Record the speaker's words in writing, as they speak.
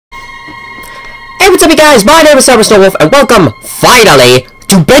Hey, what's up, you guys? My name is Wolf, and welcome, finally,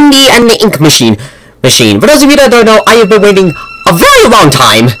 to Bendy and the Ink Machine. For those of you that don't know, I have been waiting a very long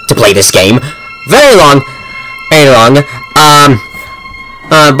time to play this game. Very long.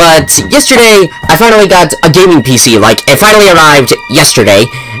 But yesterday, I finally got a gaming PC. Like, it finally arrived yesterday,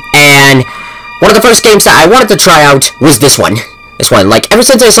 and one of the first games that I wanted to try out was this one. Like, ever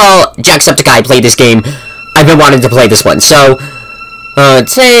since I saw Jacksepticeye play this game, I've been wanting to play this one. So,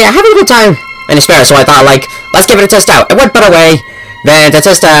 today, I have a little time and a spare, so I thought, like, let's give it a test out. It went better way than to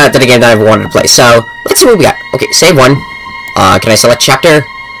test out the game that I ever wanted to play. So, let's see what we got. Okay, save one. Can I select chapter?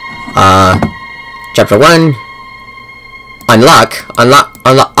 Chapter 1. Unlock.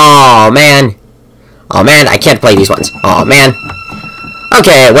 Oh, man, I can't play these ones. Oh, man.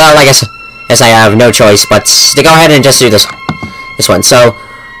 Okay, well, I guess I have no choice but to go ahead and just do this one. So,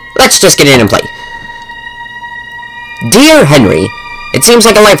 let's just get in and play. Dear Henry, it seems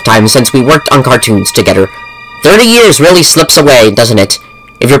like a lifetime since we worked on cartoons together. 30 years really slips away, doesn't it?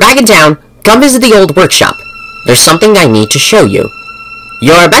 If you're back in town, come visit the old workshop. There's something I need to show you.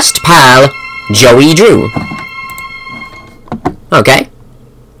 Your best pal, Joey Drew. Okay.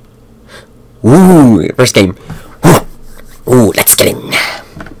 Ooh, first game. Ooh, let's get in.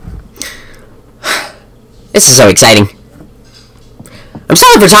 This is so exciting. I'm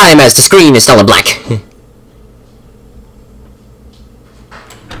stalling for time as the screen is still in black.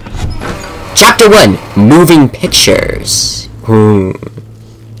 Chapter 1, Moving Pictures.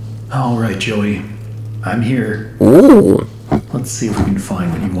 Alright, Joey. I'm here. Ooh. Let's see if we can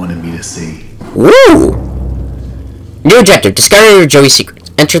find what you wanted me to see. Ooh. New objective, discover Joey's secrets.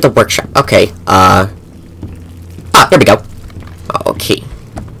 Enter the workshop. Okay, there we go. Okay.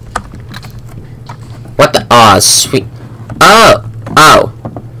 What the, sweet. Oh,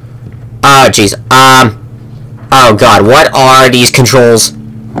 jeez. Oh god, what are these controls?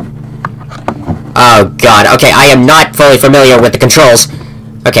 Oh god, okay, I am not fully familiar with the controls.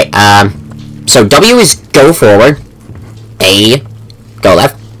 Okay, so W is go forward. A, go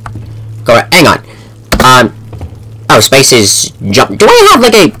left. Go right, hang on. Oh, space is jump. Do I have,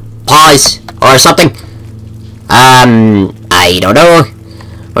 like, a pause or something? I don't know.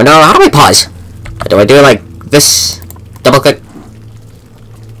 Oh no, how do I pause? Do I do, like, this? Double click?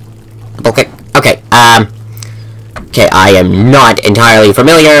 Double click? Okay, okay, I am not entirely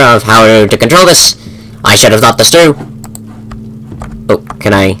familiar of how to control this. I should have thought this through. Oh,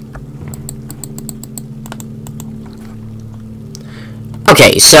 can I?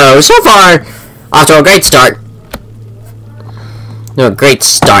 Okay, so far, off to a great start. No, great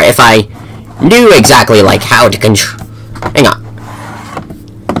start. If I knew exactly, like, how to control... Hang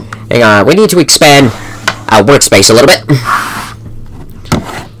on, we need to expand our workspace a little bit.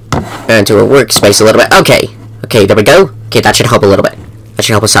 Into a workspace a little bit. Okay, there we go. Okay, that should help a little bit. That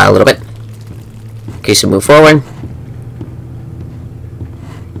should help us out a little bit. Okay, so move forward.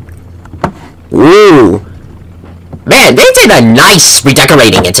 Ooh. Man, they did a nice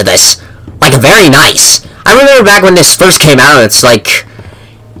redecorating into this. Like, very nice. I remember back when this first came out, it's like...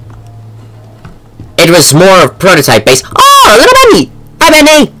 It was more prototype based. Oh, little Bendy! Hi,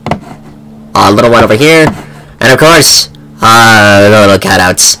 Bendy! Little one over here. And of course, the little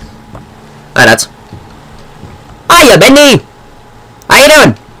cutouts. Cutouts. Hiya, Bendy! How you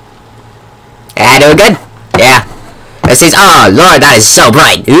doing? Yeah, doing good? Yeah. It says, oh, Lord, that is so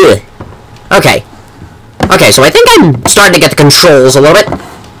bright. Ugh. Okay. Okay, so I think I'm starting to get the controls a little bit.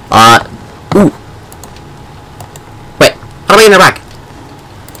 Ooh. Wait, how do I interact?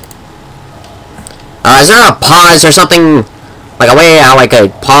 Is there a pause or something? Like a way how I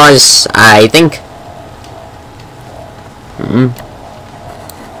could pause, I think?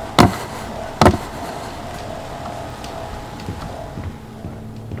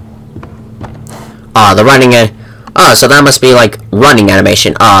 The running, so that must be like running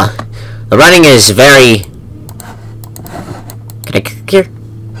animation. The running is very... Can I click here?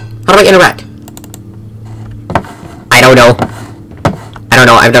 How do I interact? I don't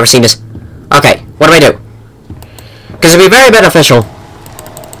know, I've never seen this. Okay, what do I do? Because it'd be very beneficial.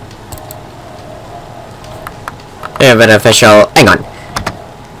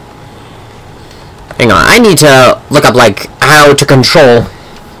 Hang on, I need to look up, like, how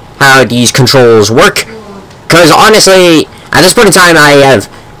these controls work. Because, honestly, at this point in time, I have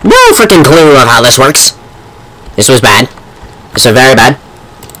no freaking clue of how this works. This was bad. This was very bad.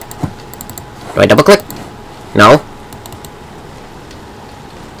 Do I double click? No.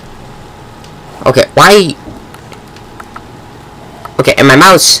 Okay, why? Okay, and my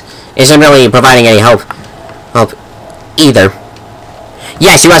mouse isn't really providing any help either.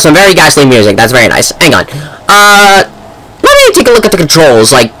 Yes, you have some very ghastly music. That's very nice. Hang on. Let me me take a look at the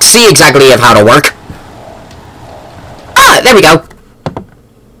controls, like, see exactly how to work. Ah, there we go.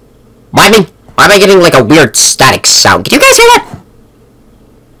 Why am I getting, like, a weird static sound? Can you guys hear that?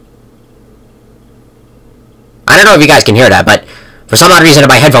 I don't know if you guys can hear that, but for some odd reason in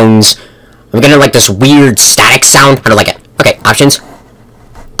my headphones, I'm getting, like, this weird static sound. I don't like it. Okay, options.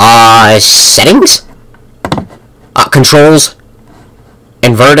 Settings? Controls.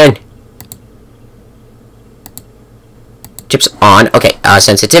 Inverted. Chips on. Okay,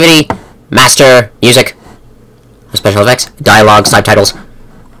 sensitivity. Master. Music. Special effects. Dialogue. Subtitles.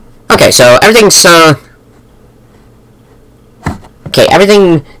 Okay, so everything's, okay,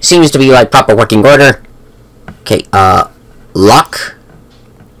 everything seems to be, like, proper working order. Okay, lock.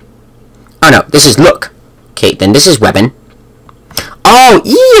 Oh, no, this is look. Okay, then this is weapon. Oh,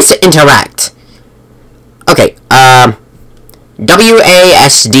 E is interact. Okay,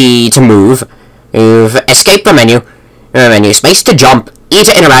 WASD to move. Move. Escape from menu. Menu. Space to jump. E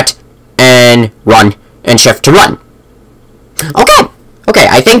to interact. And run. And shift to run. Okay. Okay,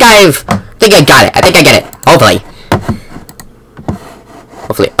 I think I got it. I think I get it. Hopefully.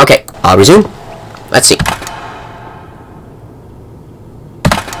 Hopefully. Okay, I'll resume. Let's see.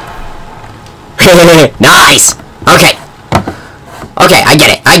 Nice! Okay. Okay, I get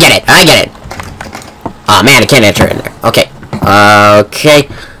it. I get it. I get it. Oh man, I can't enter in there. Okay. Okay.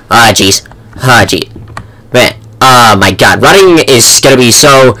 Jeez. Gee. Man. Oh my god. Running is gonna be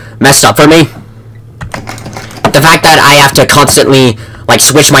so messed up for me. The fact that I have to constantly, like,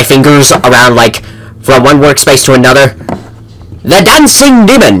 switch my fingers around, like, from one workspace to another. The Dancing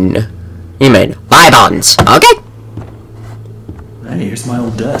Demon. Demon. Bybonds. Okay. Hey, here's my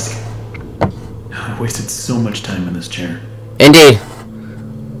old desk. I wasted so much time in this chair. Indeed.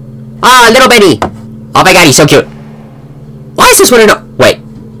 Ah, little Benny. Oh my god, he's so cute. Why is this one no? Wait.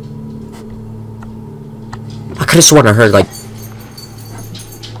 I could have sworn I heard, like...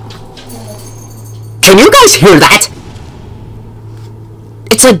 Can you guys hear that?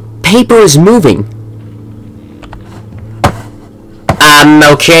 It's like paper is moving.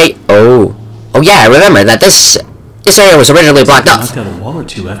 Okay. Oh. Oh yeah, I remember that this area was originally blocked off. I knocked out a wall or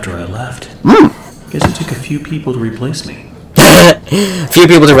two after I left. Guess it took a few people to replace me. Few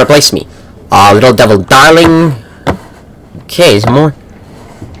people to replace me. Little devil darling. Okay, some more.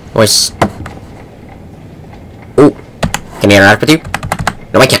 Where's... Ooh. Can I interact with you?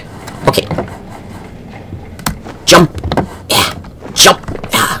 No, I can't. Okay. Jump. Yeah. Jump.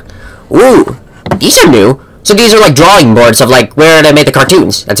 Yeah. Ooh. These are new. So these are like drawing boards of like where they made the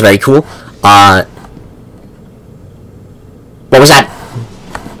cartoons. That's very cool. What was that?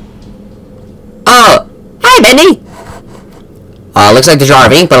 Oh. Hi, Bendy. Looks like the jar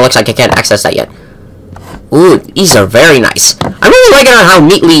of ink, but it looks like I can't access that yet. Ooh, these are very nice. I'm really liking how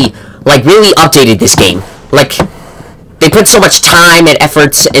neatly, like, really updated this game. Like, they put so much time and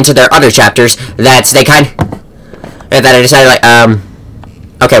efforts into their other chapters that they that I decided, like,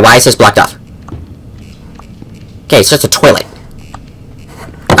 okay, why is this blocked off? Okay, it's just a toilet.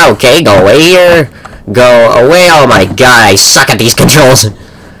 Okay, go away here. Go away. Oh my god, I suck at these controls.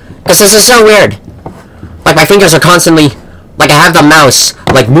 Because this is so weird. Like, my fingers are constantly... Like, I have the mouse,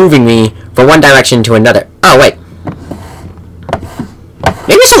 like, moving me from one direction to another. Oh, wait.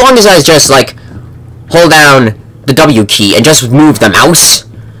 Maybe so long as I just, like, hold down the W key and just move the mouse,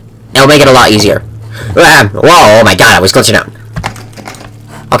 it'll make it a lot easier. Whoa, oh my god, I was glitching out.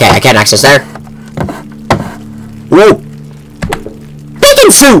 Okay, I can't access there. Whoa!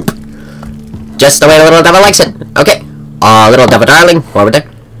 Bacon soup! Just the way the little devil likes it. Okay. Little devil darling, over there.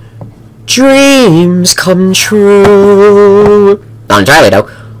 Dreams come true. Not entirely, though.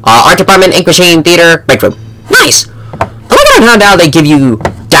 Art department, ink machine, theater, break room. Nice! I like how they give you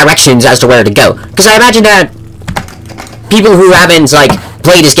directions as to where to go. Because I imagine that people who haven't, like,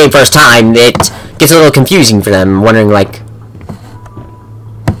 played this game first time, it gets a little confusing for them, wondering, like...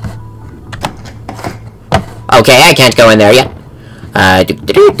 Okay, I can't go in there yet.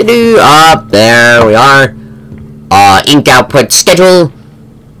 There we are. Ink output schedule.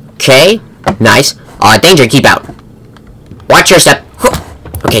 Okay, nice. Danger, keep out. Watch your step.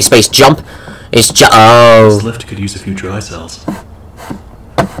 Okay, space jump. Is This lift could use a few dry cells.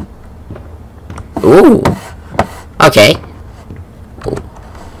 Ooh. Okay. Ooh.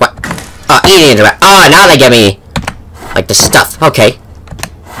 What? Eating interact. Oh, now they get me. Like the stuff. Okay.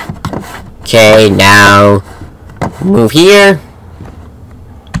 Okay, now move here.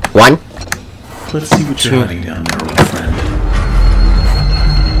 One. Let's see what you're hiding down there, old friend.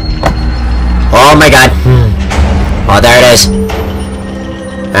 Oh my god. Oh, there it is.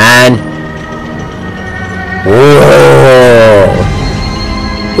 And... Whoa!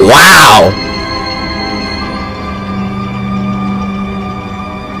 Wow!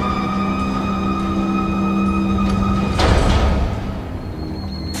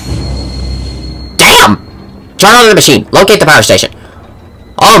 Turn on the machine. Locate the power station.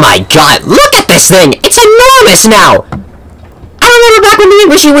 Oh my god, look at this thing! It's enormous now! I remember back when the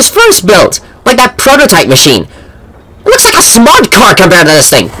machine was first built. Like that prototype machine. It looks like a smart car compared to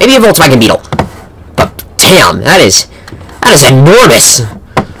this thing. Maybe a Volkswagen Beetle. But damn, that is enormous.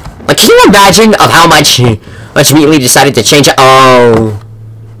 Like, can you imagine of how much immediately decided to change it? Oh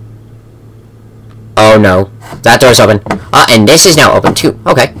no. That door's open. And this is now open too.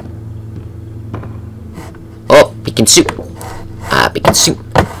 Okay. Oh, beacon suit. Beacon suit.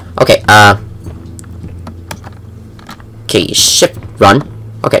 Okay, okay, shift, run.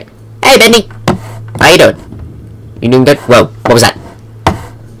 Okay. Hey, Bendy! How you doing? You doing good? Whoa, what was that?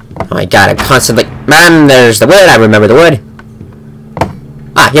 Oh my god, I'm constantly... Man, there's the wood. I remember the wood.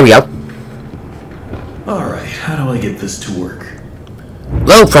 Here we go. Alright, how do I get this to work?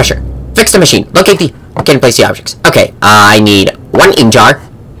 Low pressure. Fix the machine. Locate the... Can place the objects. Okay, I need 1 ink jar.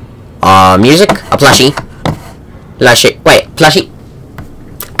 Music. A plushie. Plushie. Wait, plushie.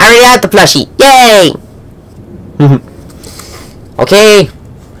 I already had the plushie. Yay! Okay.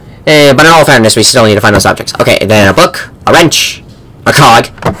 But in all fairness, we still need to find those objects. Okay, then a book, a wrench, a cog.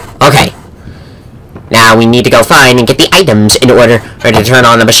 Okay. Now we need to go find and get the items in order to turn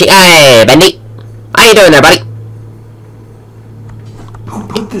on the machine. Hey, Bendy! How you doing there, buddy? Who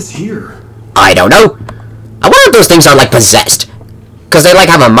put this here? I don't know. I wonder if those things are, like, possessed. Because they, like,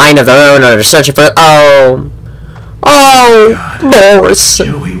 have a mind of their own, or they're searching for... Oh, Morris.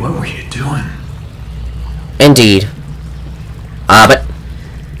 Joey, what were you doing? Indeed. But...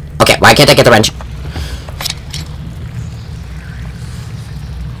 Okay, why can't I get the wrench?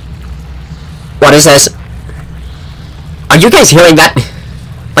 What is this? Are you guys hearing that?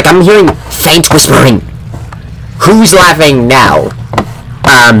 Like, I'm hearing faint whispering. Who's laughing now?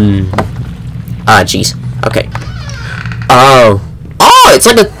 Jeez. Okay. Oh, it's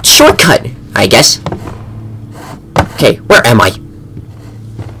like a shortcut, I guess. Okay, where am I?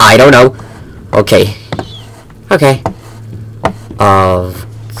 I don't know. Okay. Okay. Oh,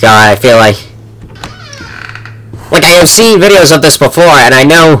 God, I feel like I have seen videos of this before, and I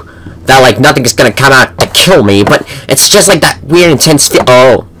know that, like, nothing is gonna come out to kill me, but it's just like that weird, intense feel.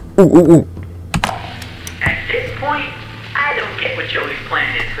 Oh. Ooh. At this point, I don't get what Joey's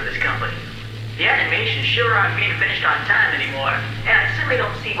plan is for this company. The animations sure aren't being finished on time anymore, and I certainly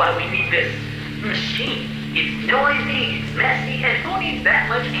don't see why we need this machine. It's noisy, it's messy, and who needs that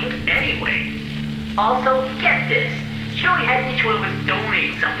much ink anyway? Also, get this. Joey had each one of us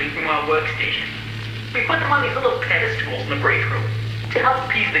donate something from our workstation. We put them on these little pedestals in the break room to help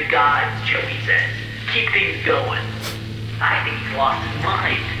appease the gods, Joey says. Keep things going. I think he's lost his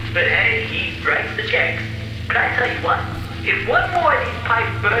mind, but hey, he writes the checks. But I tell you what, if one more of these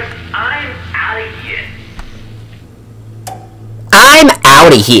pipes burst, I'm out of here. I'm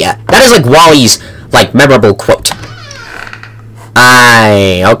out of here. That is like Wally's, like, memorable quote.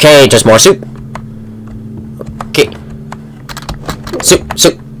 Okay, just more soup. Okay. Soup.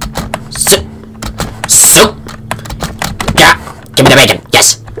 Yeah, give me the bacon.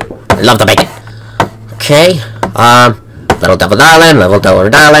 Yes, I love the bacon. Okay. Little devil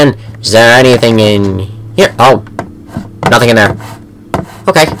darling. Is there anything in here? Oh, nothing in there.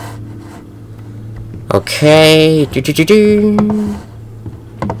 Okay. Okay.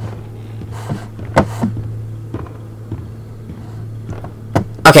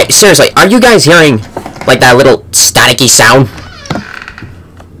 Okay, seriously, are you guys hearing, like, that little staticky sound?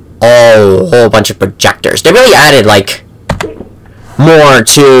 Oh, a whole bunch of projectors. They really added, like, more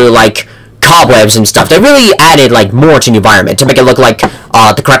to, like, cobwebs and stuff. They really added, like, more to the environment to make it look like,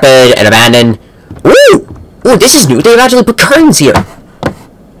 decrepit and abandoned. Ooh, this is new. They've actually put curtains here.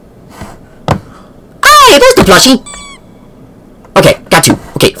 Hey, there's the plushie. Okay, got 2.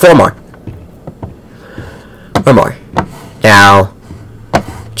 Okay, 4 more. 4 more. Now,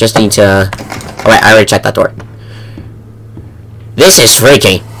 just need to... Oh, wait, I already checked that door. This is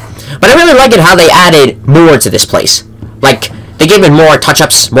freaky. But I really like it how they added more to this place. Like, they gave it more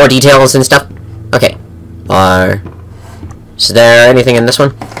touch-ups, more details and stuff. Okay. Is there anything in this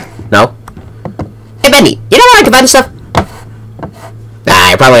one? No? Hey, Bendy, you know where I can buy this stuff? Nah,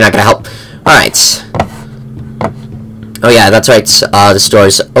 you're probably not gonna help. Alright. Oh yeah, that's right. The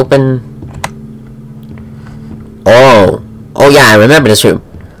store's open. Oh yeah, I remember this room.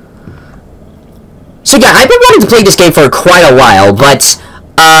 So yeah, I've been wanting to play this game for quite a while, but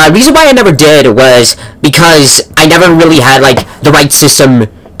reason why I never did was because I never really had, like, the right system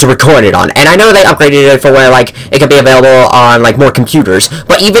to record it on. And I know they upgraded it for where, like, it could be available on, like, more computers.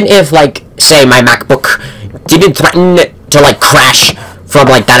 But even if, like, say my MacBook didn't threaten to, like, crash from,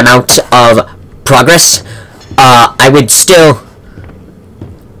 like, that amount of progress, I would still...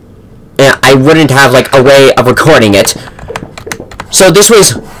 Yeah, I wouldn't have, like, a way of recording it. So this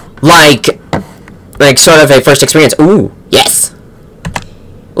was, like, sort of a first experience. Ooh, yes.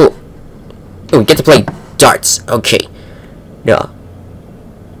 Ooh, get to play darts. Okay. No.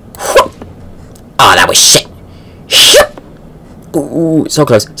 Oh, that was shit. Ooh, so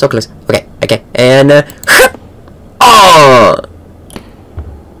close, so close. Okay, and, oh!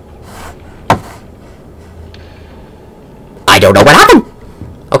 I don't know what happened!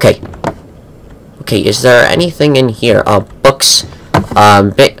 Okay. Okay, is there anything in here? Books,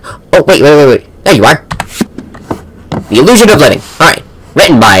 oh, wait. There you are. The Illusion of Living. Alright.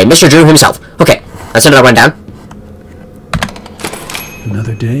 Written by Mr. Drew himself. Okay, that's another one down.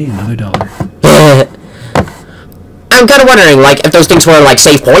 Another day, another dollar. I'm kind of wondering, like, if those things were, like,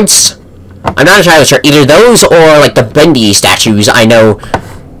 save points. I'm not entirely sure. Either those or, like, the Bendy statues. I know.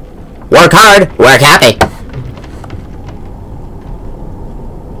 Work hard, work happy.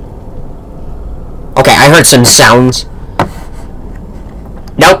 Okay, I heard some sounds.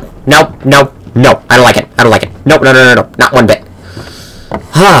 Nope. I don't like it. Nope, no. Not one bit.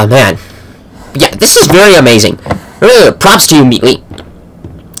 Ah, man. Yeah, this is very amazing. Props to you, Meatly.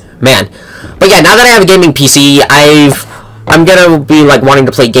 Man. But yeah, now that I have a gaming PC, I'm gonna be, like, wanting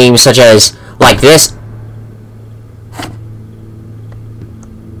to play games such as, like, this.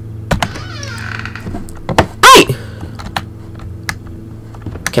 Hey!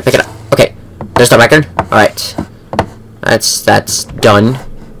 Okay, pick it up. Okay. There's the record. Alright. That's done.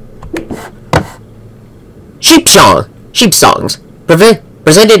 Sheep songs.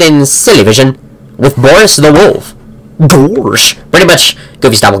 Presented in Sillyvision with Boris the Wolf. Gorsh. Pretty much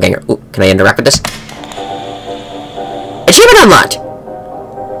Goofy's doppelganger. Ooh, can I interact with this? Achievement unlocked.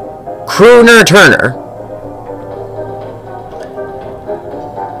 Crooner Turner.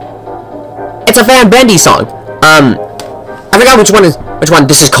 It's a fan Bendy song. I forgot which one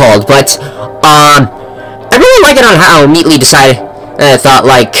this is called, but I really like it on how Meatly decided, thought,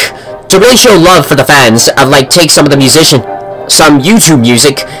 like, to really show love for the fans, of, like, take some of the some YouTube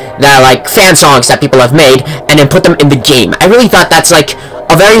music that are, like, fan songs that people have made, and then put them in the game. I really thought that's, like,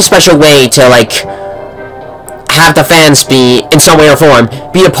 a very special way to, like, have the fans be, in some way or form,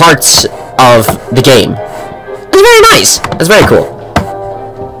 be a part of the game. It's very nice. It's very cool.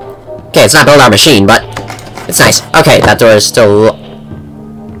 Okay, it's not build our machine, but it's nice. Okay, that door is still...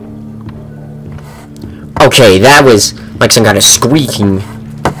 Okay, that was like some kind of squeaking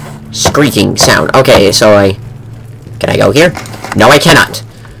sound. Okay, so can I go here? No, I cannot.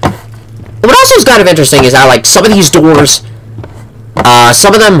 What also is kind of interesting is that, like, some of these doors,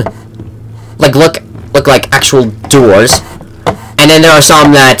 some of them, like, look like actual doors, and then there are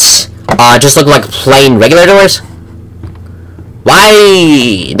some that, just look like plain regular doors.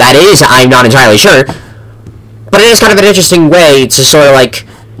 Why that is, I'm not entirely sure, but it is kind of an interesting way to sort of, like,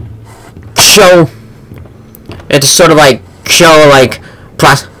 show, I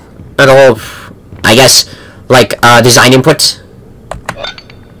guess, like, design input.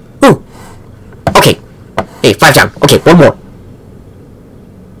 Ooh. Okay. Hey, 5 down. Okay, one more.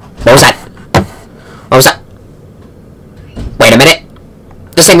 What was that? What was that? Wait a minute.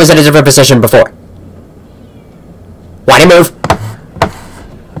 This thing was in a different position before. Why'd it move?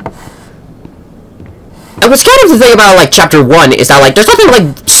 And what's kind of the thing about, like, Chapter 1 is that, like, there's nothing,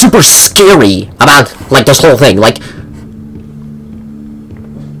 like, super scary about, like, this whole thing. Like,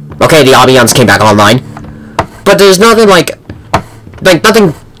 okay, the ambiance came back online, but there's nothing, like,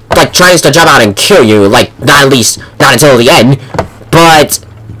 nothing, like, tries to jump out and kill you, like, not at least, not until the end. But,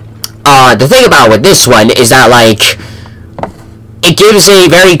 the thing about with this one is that, like, it gives a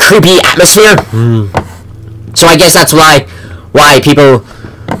very creepy atmosphere. So I guess that's why people,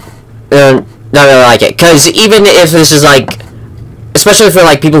 not really like it. Because even if this is, like, especially for,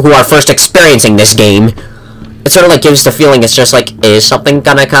 like, people who are first experiencing this game, it sort of, like, gives the feeling it's just, like, is something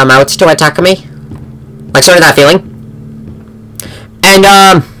gonna come out to attack me? Like, sort of that feeling. And,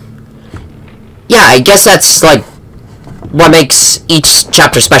 yeah, I guess that's, like, what makes each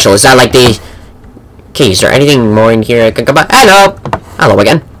chapter special, is that, like, okay, is there anything more in here I can come back? Hello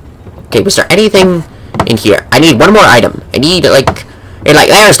again. Okay, was there anything in here? I need one more item. I need, like,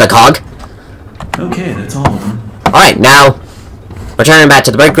 there's the cog. Okay, that's all of them. Alright, now, return back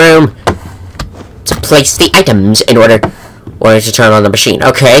to the break room to place the items in order to turn on the machine.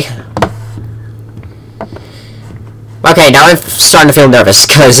 Okay. Okay, now I'm starting to feel nervous,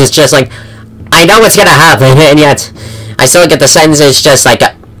 because it's just like, I know what's gonna happen, and yet, I still get the sense it's just like,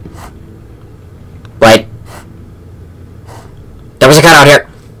 wait. There was a cutout here.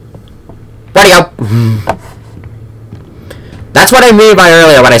 Where'd he go? That's what I mean by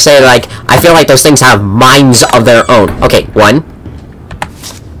earlier when I say, like, I feel like those things have minds of their own. Okay, 1,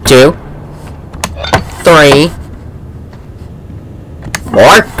 2, 3.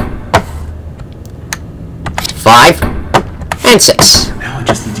 4. 5. And 6. Now I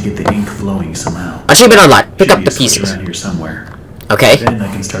just need to get the ink flowing somehow. Achievement unlocked. Pick Should up be the a switch pieces. around here somewhere. Okay. Then I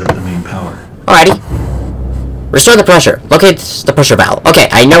can start up the main power. Alrighty. Restore the pressure. Locate the pressure valve. Okay,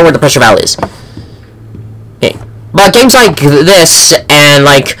 I know where the pressure valve is. Okay. But games like this, and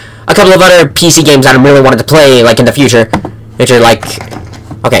like a couple of other PC games that I really wanted to play, like in the future, which are like...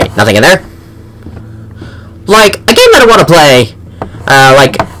 Okay, nothing in there. Like, a game that I want to play,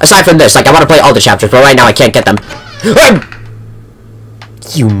 like, aside from this, like, I want to play all the chapters, but right now I can't get them.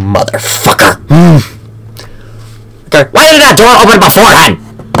 You motherfucker. Okay, why did that door open beforehand?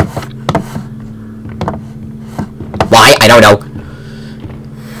 Why? I don't know.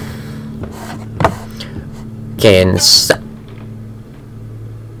 Okay, and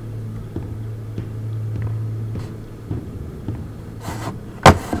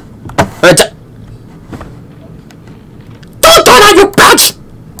don't do that, you bitch!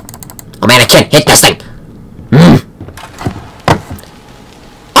 Oh man, I can't hit this thing.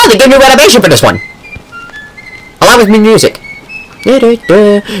 Oh, they gave me renovation for this one. Along with me music.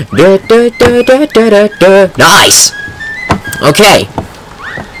 Nice! Okay.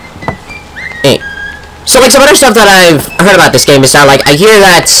 Hey. So, like, some other stuff that I've heard about this game is that, like, I hear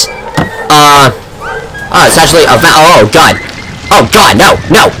that, oh, it's actually a oh, God. Oh, God, no,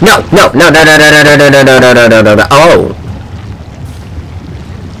 no, no, no, no, no, no, no, no, no, no, no, no, no, no, no, oh.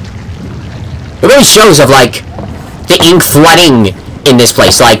 It really shows of, like, the ink flooding in this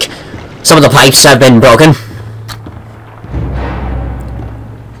place. Like, some of the pipes have been broken.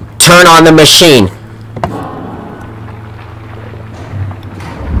 Turn on the machine.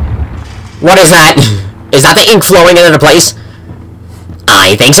 What is that? Is that the ink flowing into the place?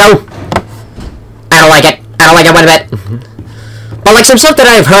 I think so. I don't like it. I don't like it one bit. But like some stuff that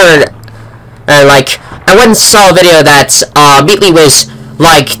I've heard, like, I once saw a video that Meatley was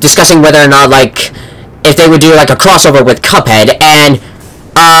like discussing whether or not, like, if they would do like a crossover with Cuphead, and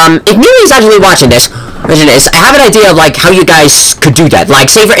if Meatley's actually watching this, I have an idea of like how you guys could do that. Like,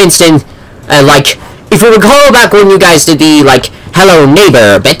 say for instance, like, if you recall back when you guys did the like Hello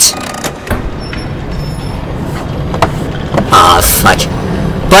Neighbor bit. Ah, fuck.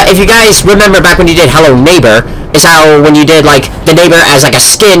 But if you guys remember back when you did Hello Neighbor, is how when you did like the neighbor as like a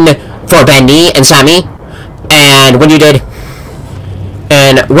skin for Bendy and Sammy, and when you did,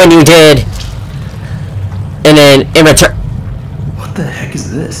 and then in return. What the heck is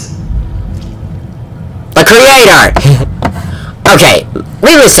this? The creator! Okay,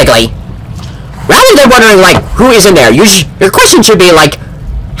 realistically, rather than wondering, like, who is in there, your question should be, like,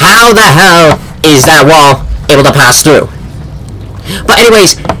 how the hell is that wall able to pass through? But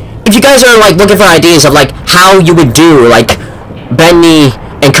anyways, if you guys are, like, looking for ideas of, like, how you would do, like, Bendy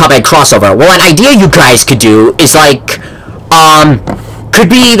and Cuphead crossover, well, an idea you guys could do is, like, could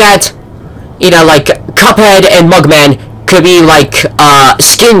be that, you know, like, Cuphead and Mugman could be like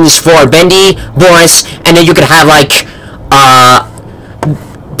skins for Bendy, Boris, and then you could have like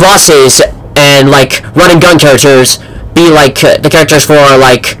bosses and like run and gun characters be like the characters for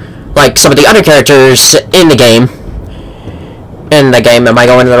like some of the other characters in the game. Am I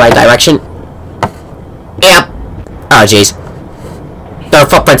going in the right direction? Yep. Oh jeez. There are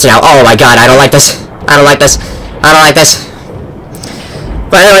footprints now. Oh my god, I don't like this. I don't like this. I don't like this.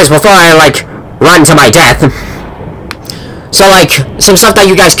 But anyways, before I like run to my death. So, like, some stuff that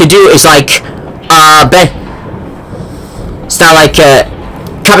you guys could do is, like,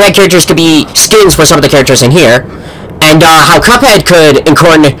 Cuphead characters could be skins for some of the characters in here, and, how Cuphead could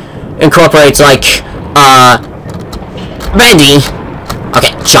incorporate, like, Bendy.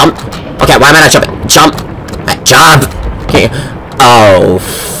 Okay, jump. Okay, why am I not jumping? Jump. Jump. Okay. Oh,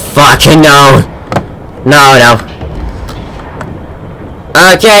 fucking no. No, no.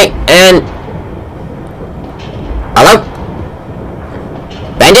 Okay, and... Hello?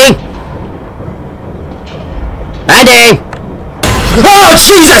 Bendy? Bendy! Oh,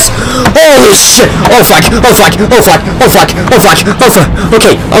 Jesus! Holy shit! Oh, fuck! Oh, fuck! Oh, fuck! Oh, fuck! Oh, fuck! Oh, fuck!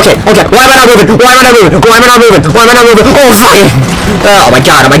 Okay, okay, okay. Why am I not moving? Why am I not moving? Why am I not moving? Why am I not moving? Oh, fuck! Oh, my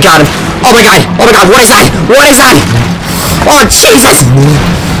God! Oh, my God! Oh, my God! Oh, my God! What is that? What is that? Oh, Jesus!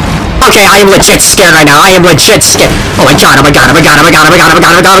 Okay, I am legit scared right now. I am legit scared. Oh, my God! Oh, my God! Oh, my God! Oh, my God! Oh, my God! Oh,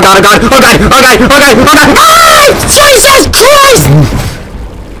 my God! Oh, my God! Oh, my God! Oh, God! Oh, God! Oh, God! Oh, God! Ah! Jesus Christ!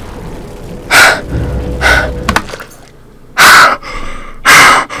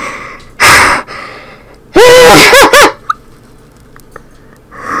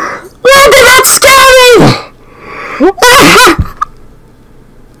 Why did that scare me?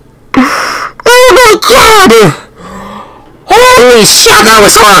 Oh my God! Holy shit, that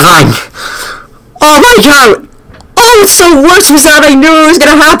was horrifying! Oh my god! Oh, it's the worst result I knew it was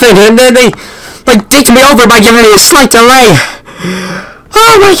gonna happen, and then they, like, dicked me over by giving me a slight delay.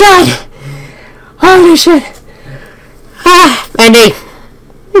 Oh my god! Holy shit! Ah, Bendy!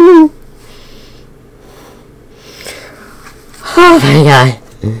 Oh my god.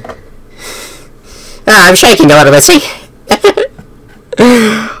 Ah, I'm shaking a little bit, see?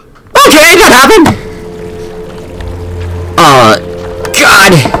 Okay, that happened! Oh,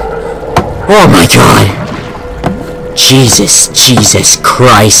 God! Oh my god! Jesus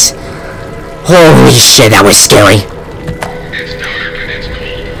Christ! Holy shit, that was scary! It's dark and it's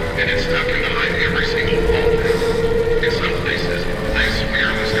cold, and it's stuck in behind every single wall. In some places, I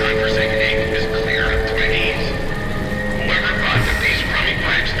swear this conversing ink is clear up to my knees. Whoever thought that these rummy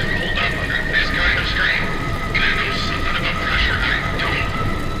pipes could hold up under this kind of strain? And I know something about pressure I don't,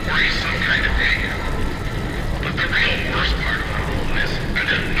 or he's some kind of idiot. But the real worst part about all this are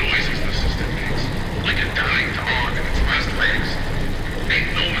the noises the system makes, like a dying dog in its last legs. Make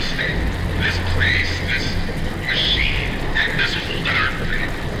no mistake, this place, this machine, and this whole darn thing,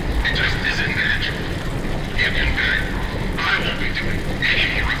 it just isn't natural. If in fact, I won't be doing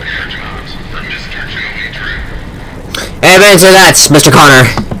any more repair jobs for Mr. Joey Drew. Amen to that, Mr. Connor.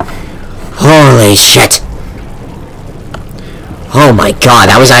 Holy shit. Oh my god,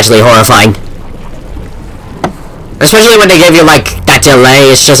 that was actually horrifying. Especially when they give you, like, that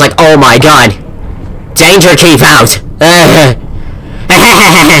delay, it's just like, oh my god. Danger, keep out.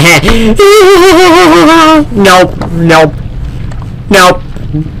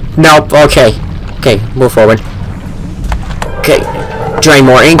 Nope, okay. Okay, move forward. Okay, drain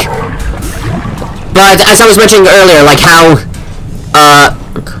more ink. But, as I was mentioning earlier, like how,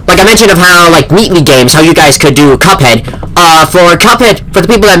 like I mentioned of how, like, Meatly games, how you guys could do Cuphead. For Cuphead, for the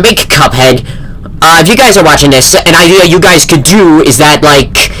people that make Cuphead, if you guys are watching this, an idea you guys could do is that,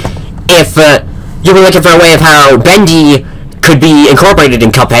 like, if, you were looking for a way of how Bendy could be incorporated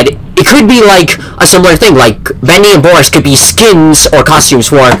in Cuphead, it could be, like, a similar thing, like, Bendy and Boris could be skins or costumes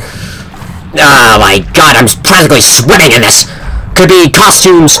for, oh my god, I'm practically sweating in this, could be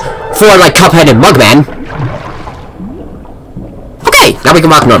costumes for, like, Cuphead and Mugman. Okay, now we can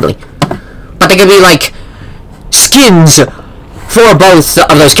walk normally. But they could be, like, skins for both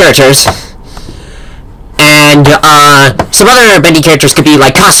of those characters. And, some other Bendy characters could be,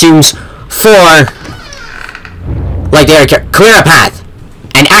 like, costumes for, like, their clear a path.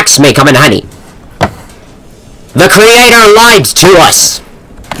 An axe may come in handy. The Creator lied to us!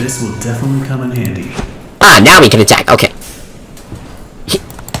 This will definitely come in handy. Ah, now we can attack, okay.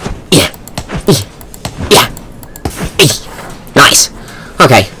 Nice.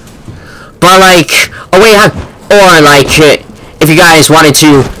 Okay. But, like, a way out, or, like, if you guys wanted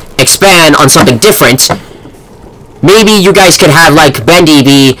to expand on something different, maybe you guys could have, like, Bendy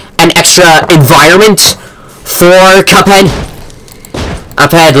be an extra environment for Cuphead.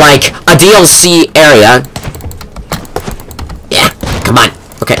 Cuphead, like, a DLC area. Yeah, come on.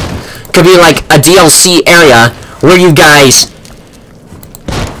 Okay. Could be, like, a DLC area where you guys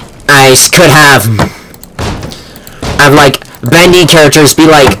could have, like, Bendy characters be,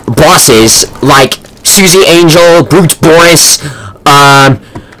 like, bosses, like Susie Angel, Brute Boris,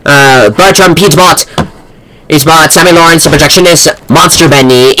 Bertram, Peachbot, Sammy Lawrence, the Projectionist, Monster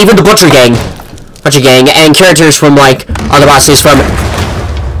Bendy, even the Butcher Gang, and characters from, like, other bosses from...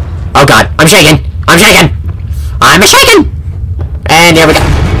 Oh god, I'm shaking! I'm shaking! And there we go.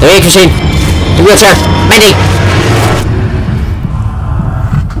 The ink machine. The wheelchair. Bendy!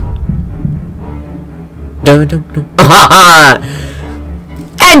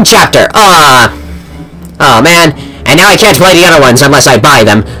 End chapter! Oh man. And now I can't play the other ones unless I buy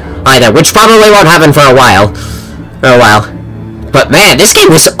them either, which probably won't happen for a while. But man, this game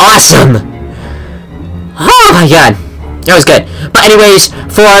was awesome! Oh my god. That was good. But anyways,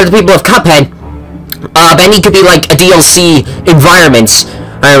 for the people of Cuphead, Bendy could be like a DLC environment,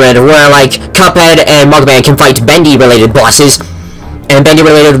 where like Cuphead and Mugman can fight Bendy-related bosses and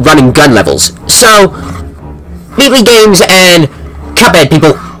Bendy-related running gun levels. So, Meatly Games and Cuphead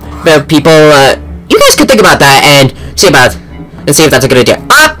people, you guys could think about that and see if that's a good idea.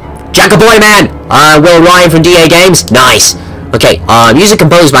 Jackaboy Man, Will Ryan from DA Games, nice. Okay, music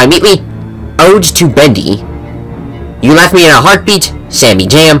composed by Meatly, Ode to Bendy, You Left Me in a Heartbeat, Sammy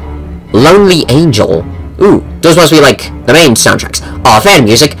Jam, Lonely Angel. Ooh, those must be like the main soundtracks. Fan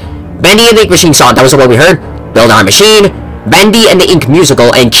music, Bendy and the Ink Machine song, that was the one we heard. Build Our Machine, Bendy and the Ink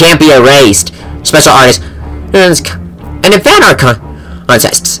Musical, and Can't Be Erased. Special artists, and then fan art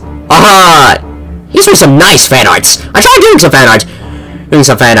contests. These were some nice fan arts. I tried doing some fan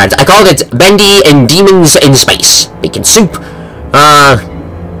art. I called it Bendy and Demons in Space. Making soup.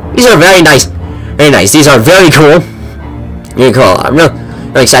 These are very nice Very nice. These are very cool. Very cool. I'm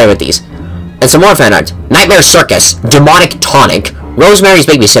really excited with these. And some more fan art. Nightmare Circus, Demonic Tonic, Rosemary's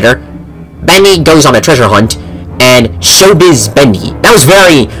Babysitter, Bendy Goes on a Treasure Hunt, and Showbiz Bendy. That was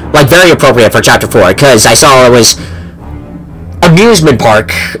very appropriate for Chapter 4, because I saw it was amusement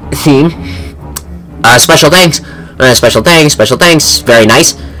park theme. Special thanks. Special thanks. Very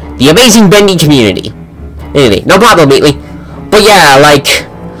nice. The Amazing Bendy Community. No problem, Wheatley. But yeah, like,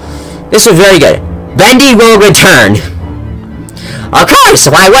 this was very good. Bendy will return. Of course,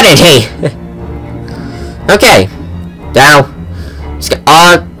 why wouldn't he? Okay. Now,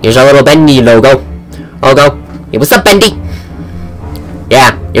 here's our little Bendy logo. Hey, what's up, Bendy?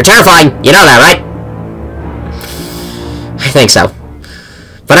 Yeah, you're terrifying. You know that, right? I think so.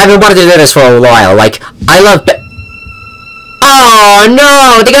 But I've been wanting to do this for a while. Like, I love Oh,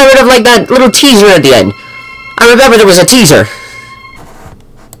 no! They got rid of, like, that little teaser at the end. I remember there was a teaser.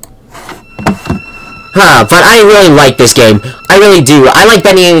 But I really like this game. I really do. I like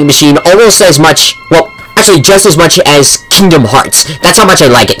Bendy and the Machine almost as much, well, actually just as much as Kingdom Hearts. That's how much I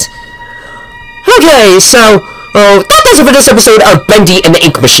like it. Okay, so, that does it for this episode of Bendy and the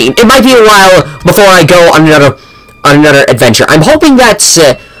Ink Machine. It might be a while before I go on another adventure. I'm hoping that,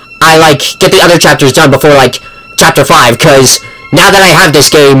 I, like, get the other chapters done before, like, Chapter 5, because now that I have this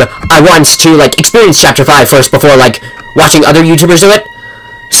game, I want to, like, experience Chapter 5 first before, like, watching other YouTubers do it.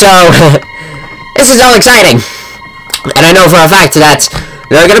 So, this is all exciting. And I know for a fact that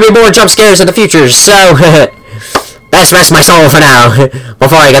there are going to be more jump scares in the future, so, best rest my soul for now,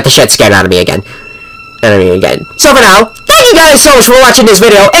 before I get the shit scared out of me again. So for now, thank you guys so much for watching this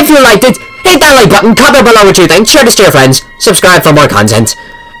video. If you liked it, hit that like button, comment below what you think, share this to your friends, subscribe for more content,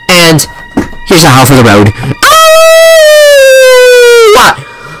 and here's a howl for the road.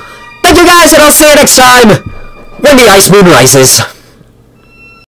 Thank you guys, and I'll see you next time when the ice moon rises.